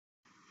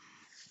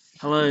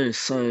Hello.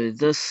 So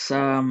this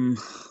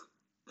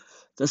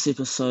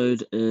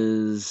episode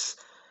is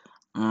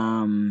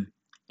um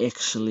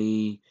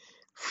actually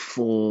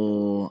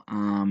for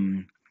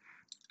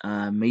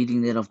a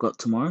meeting that I've got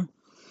tomorrow.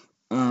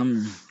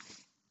 Um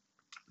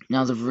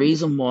Now the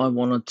reason why I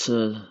wanted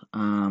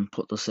to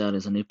put this out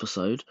as an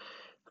episode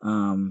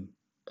um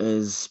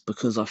is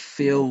because I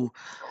feel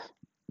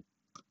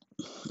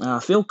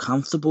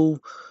comfortable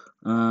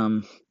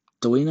um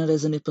doing it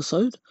as an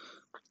episode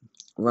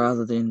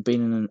rather than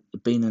being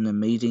in a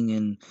meeting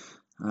and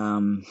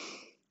um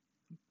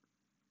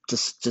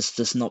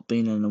just not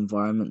being in an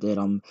environment that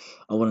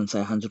I wouldn't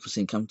say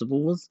 100%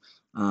 comfortable with,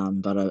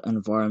 but an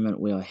environment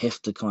where I have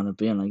to kind of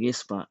be in, I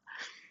guess. But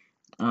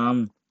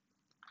um,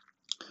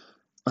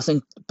 I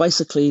think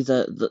basically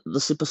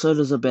this episode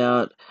is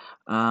about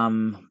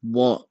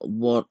what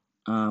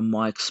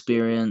my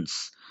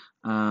experience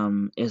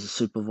as a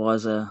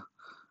supervisor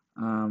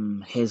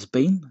has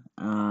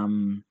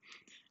been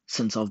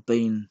since I've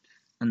been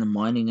in the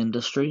mining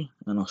industry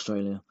in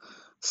Australia.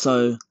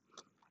 So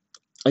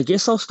I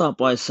guess I'll start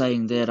by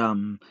saying that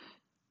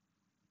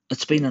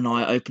it's been an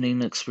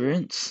eye-opening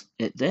experience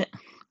at that.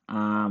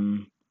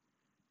 Um,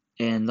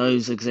 and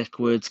those exact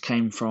words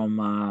came from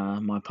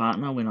my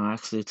partner when I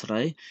asked her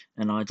today,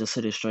 and I just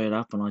hit her straight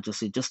up, and I just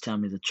said, "Just tell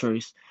me the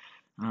truth.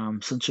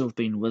 Since you've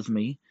been with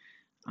me,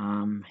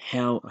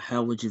 how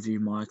would you view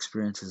my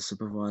experience as a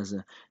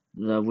supervisor?"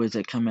 The words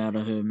that come out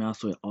of her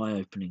mouth were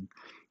eye-opening.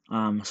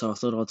 So I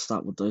thought I'd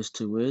start with those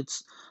two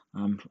words,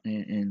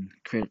 and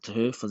credit to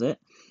her for that.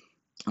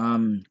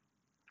 Um,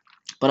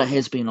 but it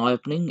has been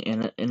eye-opening,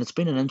 and it's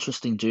been an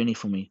interesting journey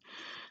for me.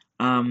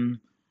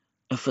 Um,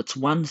 if it's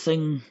one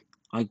thing,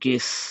 I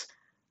guess,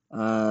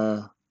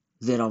 uh,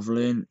 that I've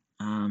learned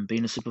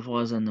being a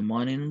supervisor in the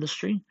mining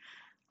industry,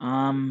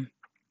 um,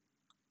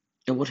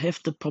 it would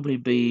have to probably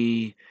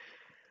be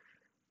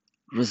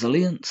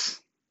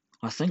resilience,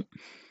 I think,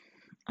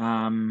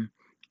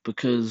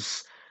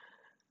 because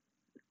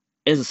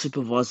as a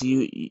supervisor,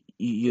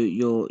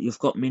 you've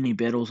got many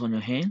battles on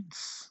your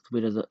hands,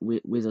 whether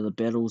the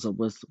battles are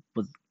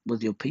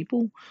with your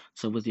people,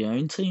 so with your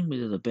own team,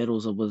 whether the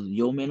battles are with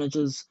your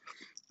managers,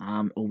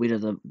 or whether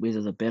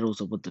the battles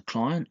are with the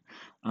client.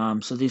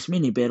 So there's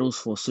many battles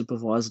for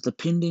supervisor,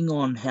 depending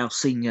on how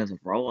senior the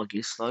role, I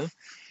guess though.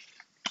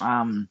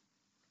 Um,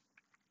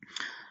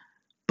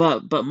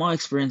 but my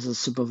experience as a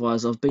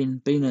supervisor, I've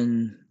been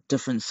in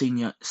different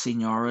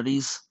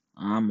seniorities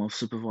of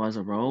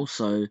supervisor roles.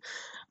 So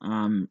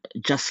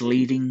just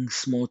leading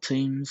small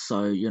teams.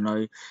 So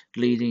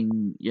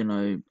leading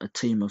a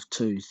team of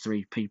two,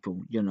 three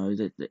people.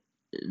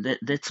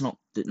 That's not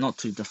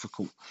too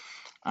difficult.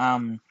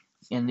 um,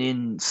 and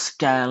then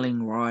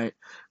scaling right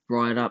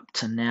up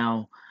to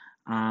now,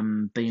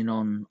 being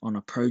on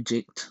a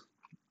project,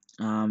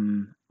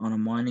 on a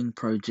mining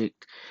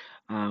project,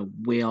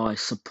 where I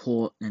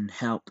support and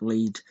help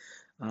lead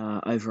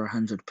over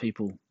 100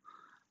 people.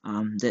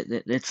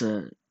 That's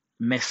a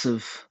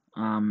massive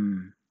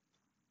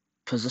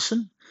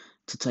position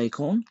to take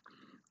on.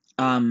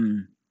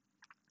 Um,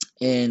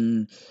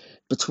 and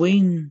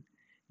between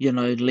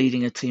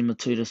leading a team of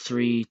two to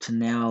three to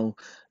now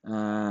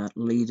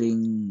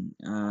leading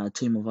a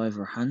team of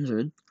over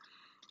 100,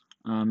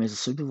 as a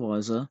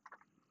supervisor,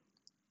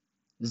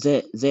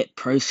 that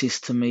process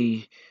to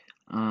me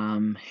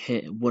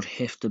would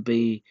have to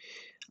be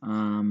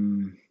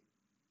um,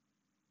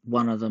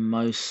 one of the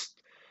most,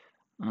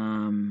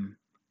 um,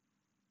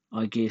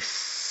 I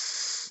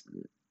guess,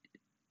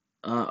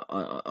 well,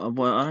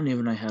 I don't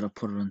even know how to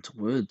put it into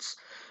words,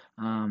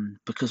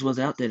 because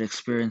without that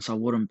experience I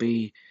wouldn't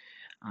be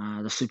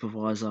the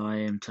supervisor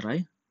I am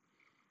today.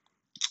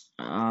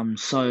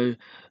 So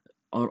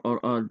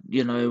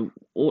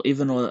or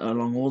even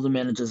along all the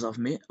managers I've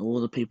met,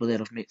 all the people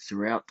that I've met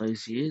throughout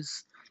those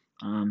years,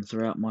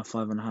 throughout my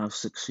 5.5,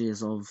 6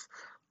 years of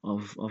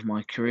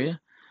my career,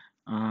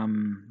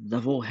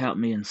 they've all helped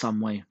me in some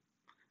way.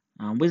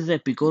 Whether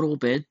that be good or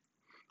bad,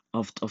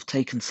 I've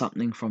taken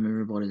something from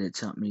everybody that's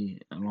helped me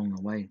along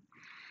the way.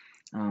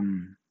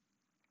 Um,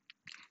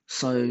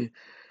 so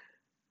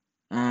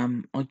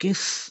I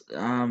guess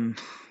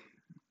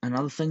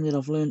another thing that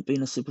I've learned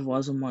being a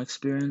supervisor in my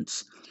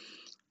experience,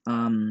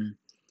 um,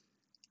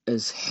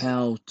 is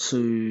how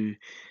to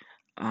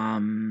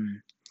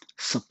um,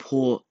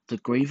 support the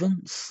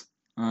grievance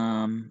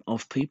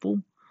of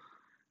people.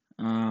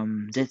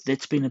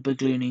 That's been a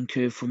big learning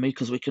curve for me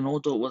because we can all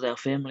do it with our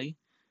family,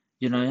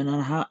 in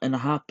a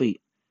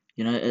heartbeat.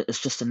 It's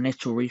just a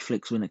natural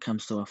reflex when it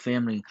comes to our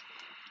family.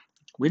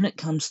 When it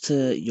comes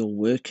to your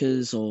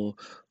workers or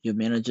your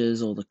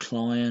managers or the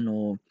client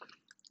or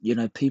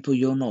people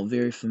you're not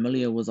very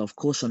familiar with, of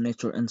course your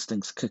natural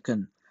instincts kick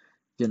in.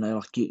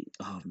 Like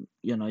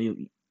your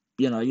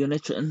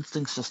natural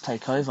instincts just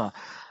take over.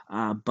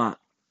 But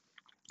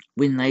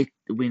when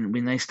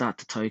they start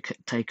to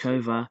take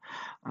over,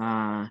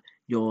 uh,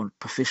 your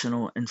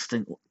professional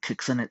instinct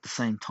kicks in at the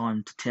same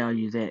time to tell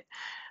you that,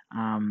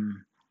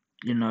 um,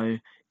 you know,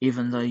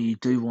 even though you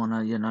do want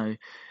to,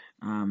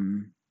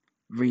 um,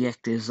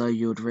 react as though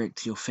you would react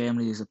to your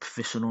family as a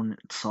professional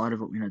side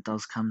of it when it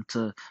does come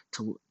to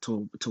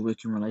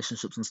working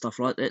relationships and stuff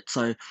like that.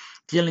 So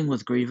dealing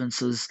with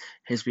grievances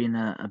has been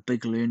a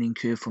big learning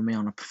curve for me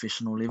on a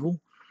professional level.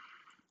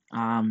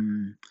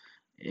 Um,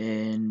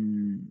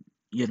 and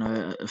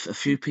a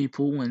few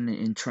people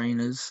and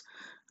trainers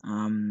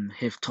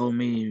have told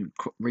me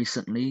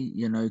recently,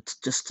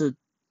 just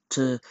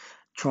to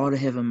try to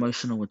have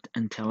emotional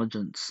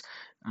intelligence,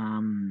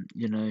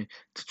 to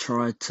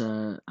try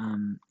to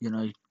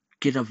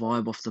get a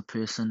vibe off the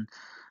person,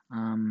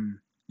 and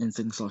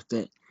things like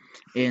that.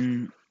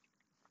 And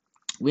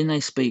when they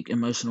speak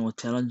emotional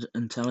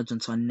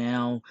intelligence,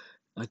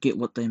 I get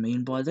what they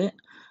mean by that.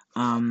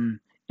 Um,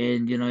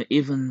 and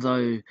even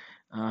though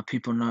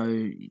people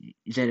know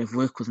that have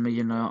worked with me,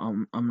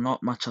 I'm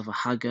not much of a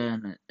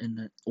hugger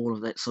and all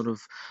of that sort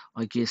of,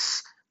 I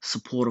guess,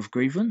 supportive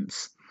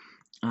grievance.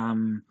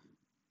 Um,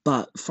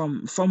 but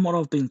from what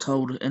I've been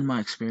told in my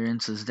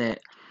experience is that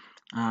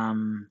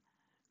um,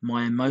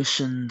 my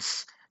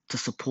emotions to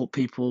support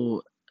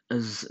people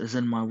is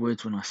in my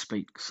words when I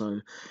speak. So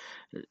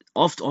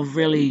I've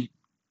really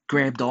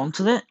grabbed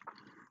onto that,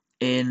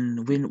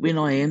 and when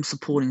I am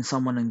supporting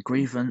someone in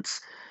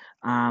grievance,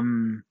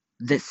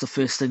 that's the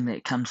first thing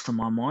that comes to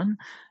my mind,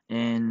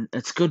 and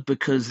it's good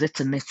because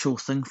that's a natural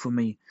thing for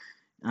me.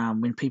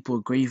 When people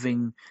are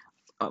grieving,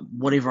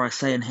 whatever I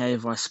say and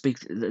however I speak,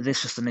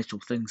 that's just a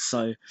natural thing.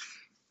 So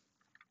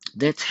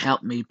that's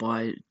helped me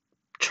by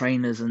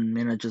trainers and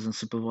managers and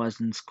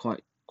supervisors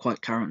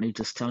quite currently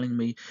just telling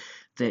me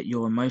that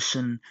your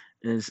emotion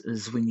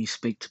is when you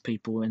speak to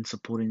people and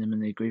supporting them in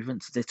their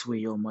grievance. That's where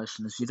your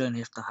emotion is. You don't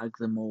have to hug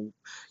them or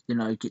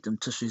get them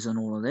tissues and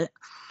all of that.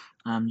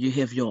 You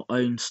have your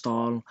own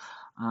style,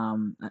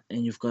 and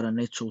you've got a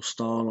natural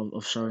style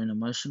of showing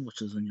emotion,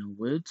 which is in your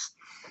words.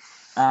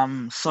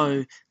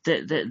 So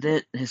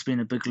that has been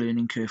a big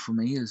learning curve for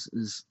me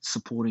is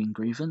supporting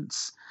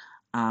grievance.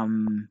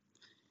 Um,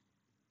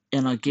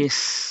 and I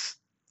guess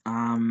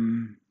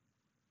um,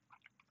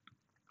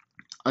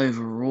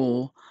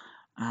 overall,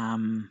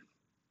 um,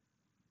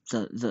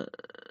 the the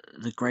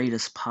the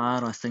greatest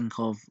part I think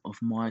of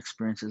my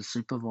experience as a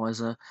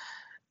supervisor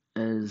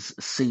is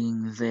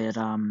seeing that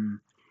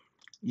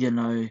you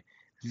know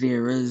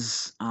there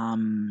is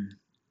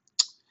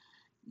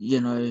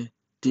you know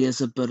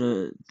there's a bit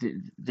of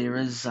there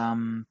is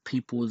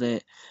people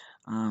that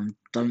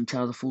don't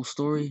tell the full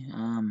story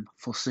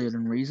for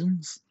certain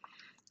reasons.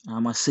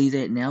 I see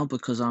that now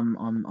because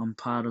I'm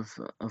part of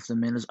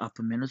the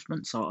upper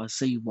management, so I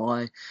see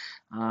why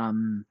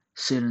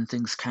certain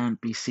things can't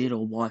be said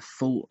or why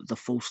the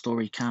full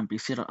story can't be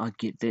said. I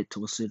get that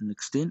to a certain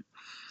extent.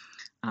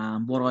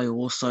 What I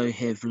also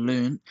have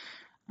learned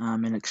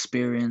and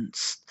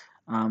experienced,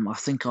 I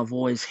think I've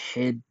always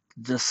had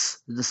this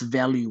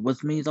value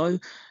with me though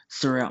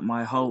throughout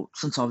my whole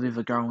since I've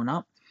ever grown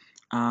up.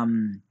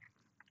 Um,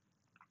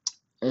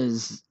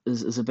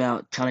 is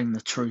about telling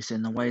the truth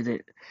and the way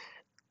that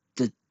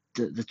the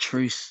the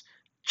truth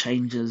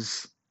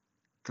changes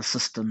the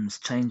systems,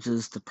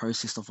 changes the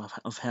process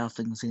of how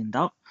things end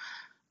up,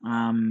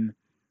 um,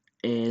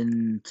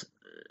 and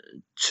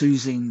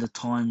choosing the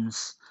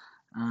times,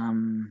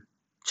 um,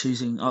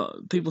 choosing.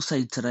 People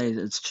say today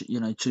that it's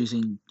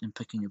choosing and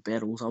picking your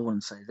battles. I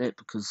wouldn't say that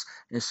because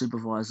as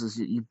supervisors,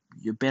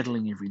 you're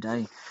battling every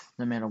day,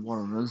 no matter what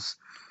it is.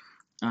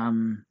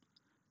 Um,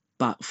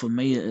 but for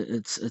me,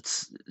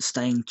 it's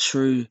staying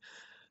true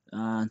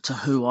to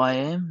who I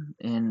am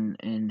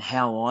and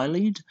how I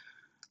lead,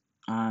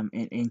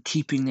 and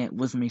keeping that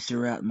with me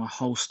throughout my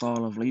whole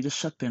style of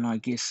leadership. And I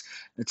guess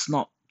it's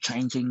not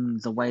changing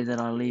the way that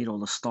I lead or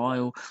the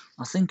style.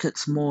 I think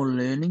it's more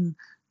learning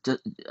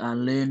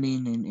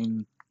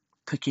and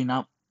picking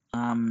up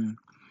um,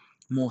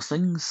 more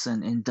things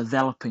and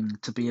developing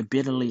to be a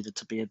better leader,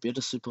 to be a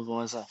better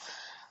supervisor,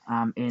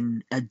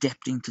 and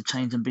adapting to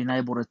change and being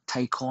able to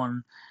take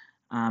on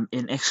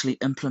and actually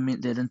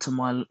implement that into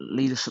my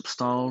leadership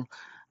style,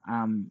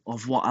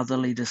 of what other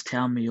leaders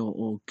tell me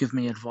or give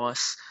me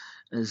advice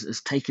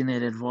is taking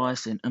that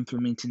advice and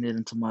implementing that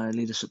into my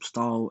leadership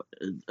style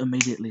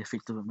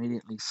effective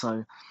immediately.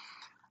 So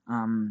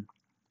um,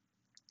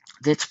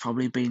 that's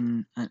probably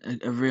been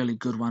a really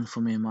good one for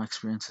me in my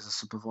experience as a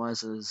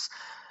supervisor is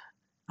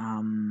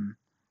um,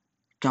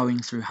 going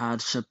through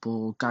hardship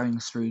or going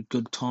through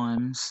good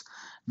times,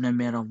 no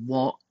matter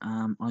what,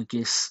 I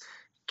guess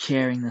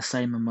carrying the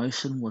same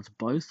emotion with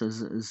both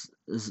is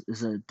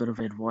a bit of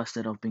advice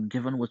that I've been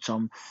given, which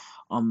I'm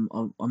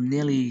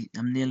nearly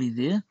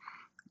there.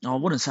 I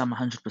wouldn't say I'm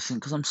 100%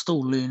 because I'm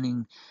still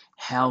learning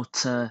how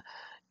to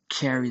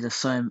carry the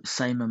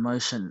same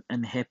emotion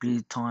in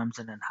happy times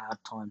and in hard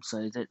times.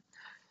 So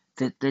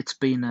that's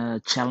been a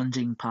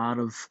challenging part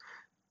of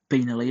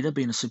being a leader,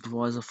 being a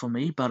supervisor for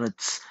me,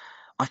 but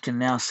I can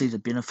now see the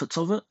benefits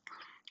of it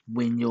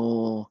when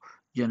you're,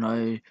 you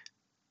know,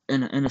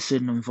 in a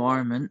certain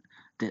environment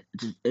that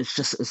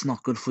it's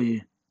not good for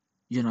you.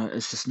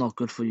 It's just not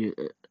good for you.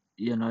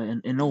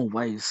 In all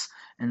ways.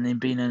 And then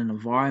being in an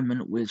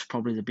environment where it's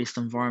probably the best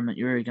environment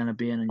you're ever going to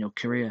be in your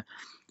career,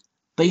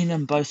 being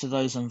in both of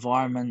those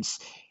environments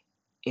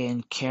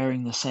and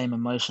carrying the same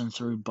emotion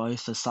through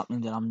both is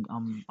something that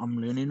I'm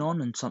learning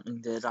on, and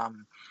something that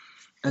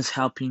is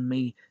helping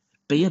me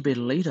be a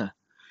better leader.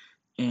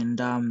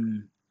 And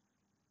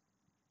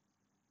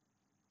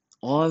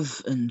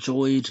I've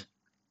enjoyed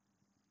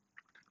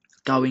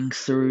going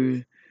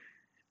through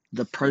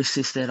the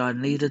process that I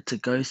needed to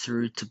go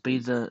through to be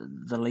the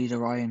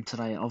leader I am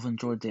today. I've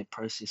enjoyed that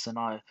process, and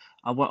I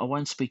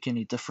won't speak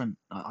any different.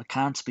 I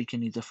can't speak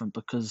any different,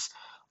 because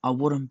I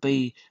wouldn't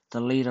be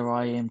the leader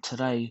I am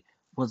today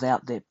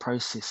without that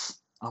process.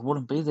 I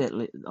wouldn't be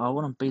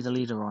the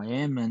leader I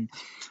am. And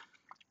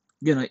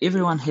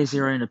everyone has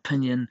their own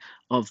opinion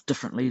of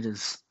different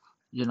leaders,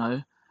 you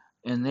know,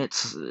 and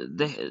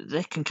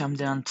that can come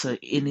down to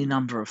any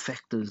number of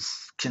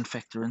factors can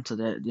factor into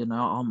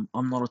that.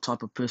 I'm not a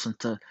type of person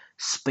to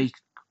speak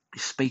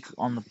speak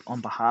on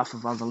behalf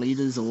of other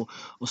leaders, or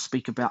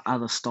speak about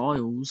other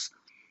styles.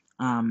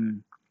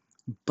 Um,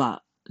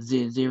 but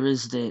there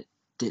is that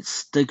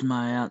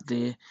stigma out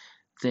there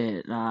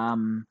that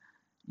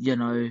you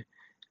know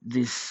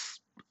this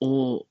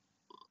or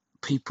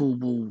people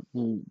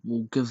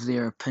will give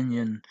their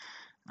opinion,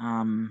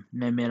 no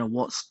matter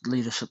what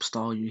leadership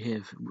style you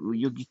have.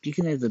 You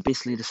can have the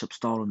best leadership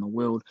style in the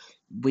world.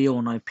 We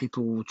all know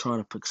people will try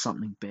to pick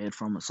something bad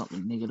from it,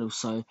 something negative.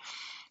 So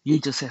you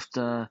just have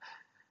to,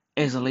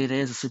 as a leader,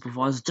 as a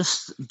supervisor,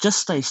 just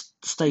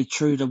stay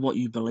true to what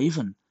you believe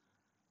in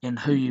and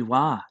who you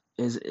are,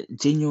 as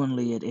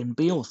genuinely, and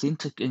be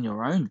authentic in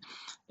your own.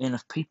 And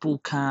if people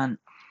can't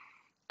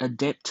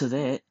adapt to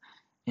that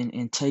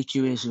and take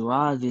you as you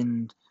are,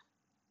 then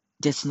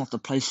that's not the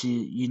place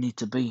you need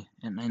to be.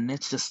 And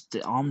that's just,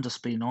 I'm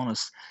just being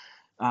honest.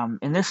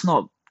 And that's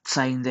not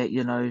saying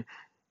that,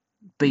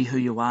 be who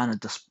you are in a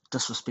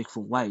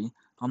disrespectful way.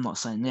 I'm not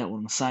saying that. What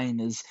I'm saying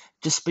is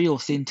just be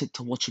authentic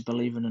to what you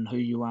believe in and who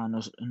you are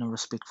in a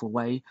respectful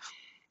way,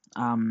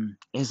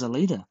 as a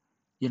leader.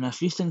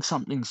 If you think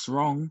something's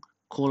wrong,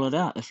 call it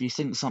out. If you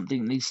think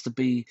something needs to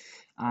be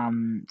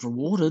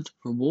rewarded,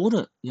 reward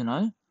it.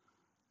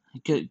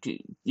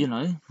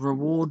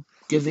 Reward,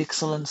 give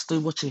excellence,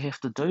 do what you have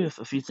to do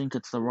if you think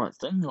it's the right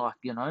thing, but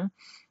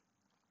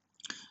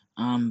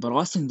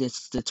I think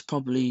that's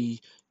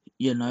probably,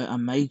 a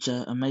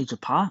major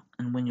part.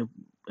 And when you're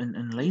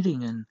in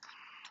leading, and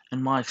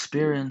in my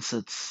experience,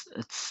 it's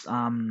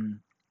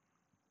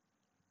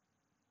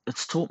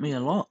taught me a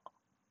lot,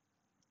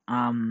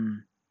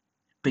 um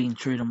being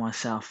true to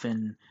myself,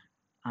 and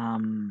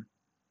um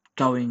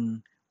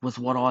going with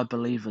what I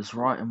believe is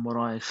right and what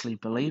I actually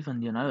believe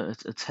in.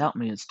 It's helped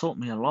me, it's taught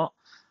me a lot.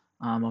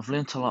 I've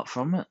learnt a lot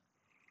from it.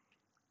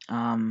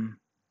 um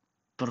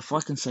But if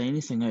I can say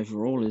anything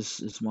overall,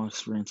 is my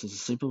experience as a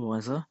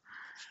supervisor,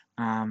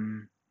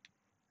 um,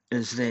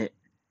 is that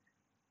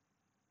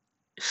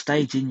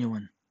stay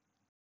genuine.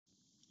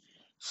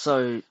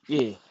 So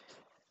yeah,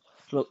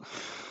 look,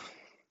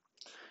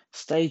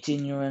 stay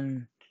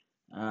genuine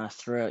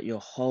throughout your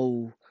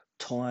whole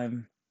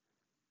time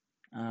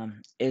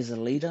as a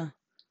leader.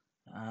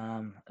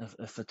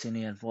 If it's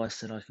any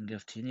advice that I can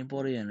give to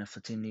anybody, and if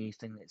it's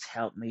anything that's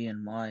helped me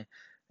in my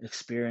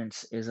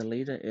experience as a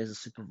leader, as a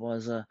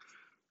supervisor,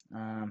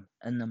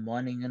 in the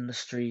mining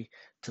industry,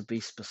 to be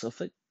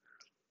specific,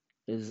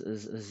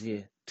 is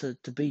yeah,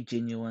 to be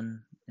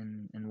genuine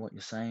in what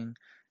you're saying,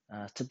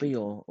 to be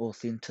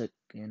authentic,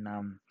 and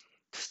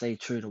to stay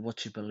true to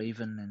what you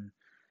believe in. And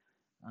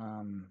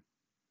um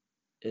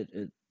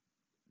it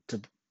to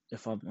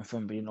if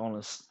I'm being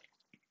honest,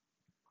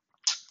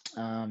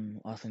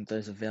 I think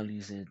those are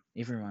values that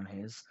everyone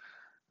has,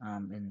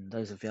 and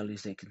those are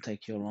values that can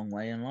take you a long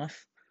way in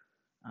life.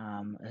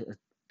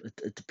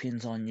 It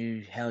depends on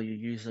you how you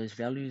use those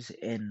values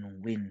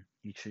and when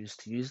you choose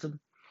to use them.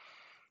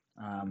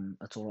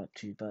 It's all up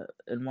to you. But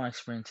in my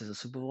experience as a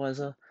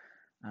supervisor,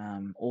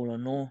 all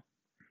in all,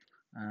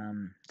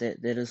 that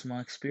is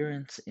my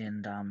experience,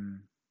 and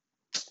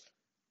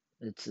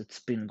it's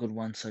been a good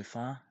one so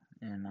far,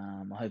 and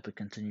I hope it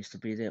continues to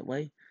be that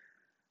way.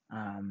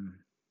 Um,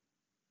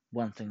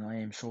 One thing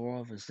I am sure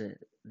of is that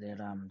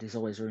there's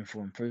always room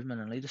for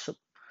improvement in leadership,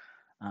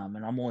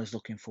 and I'm always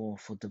looking for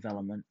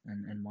development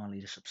in my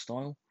leadership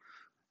style.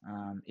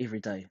 Every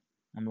day,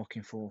 I'm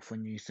looking for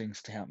new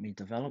things to help me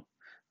develop.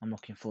 I'm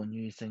looking for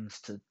new things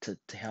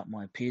to help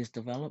my peers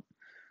develop.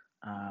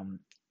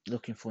 Um,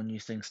 Looking for new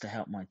things to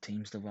help my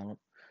teams develop,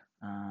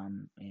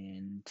 and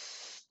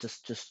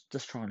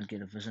just trying to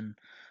get a vision,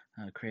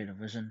 create a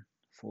vision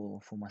for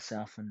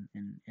myself and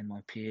my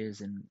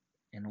peers, and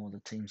all the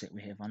teams that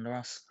we have under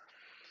us,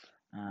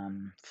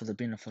 for the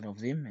benefit of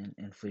them,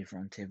 and for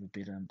everyone to have a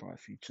better and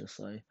bright future.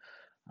 So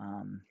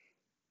um,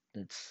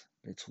 that's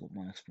what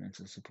my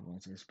experience as a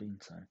supervisor has been.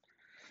 So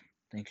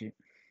thank you.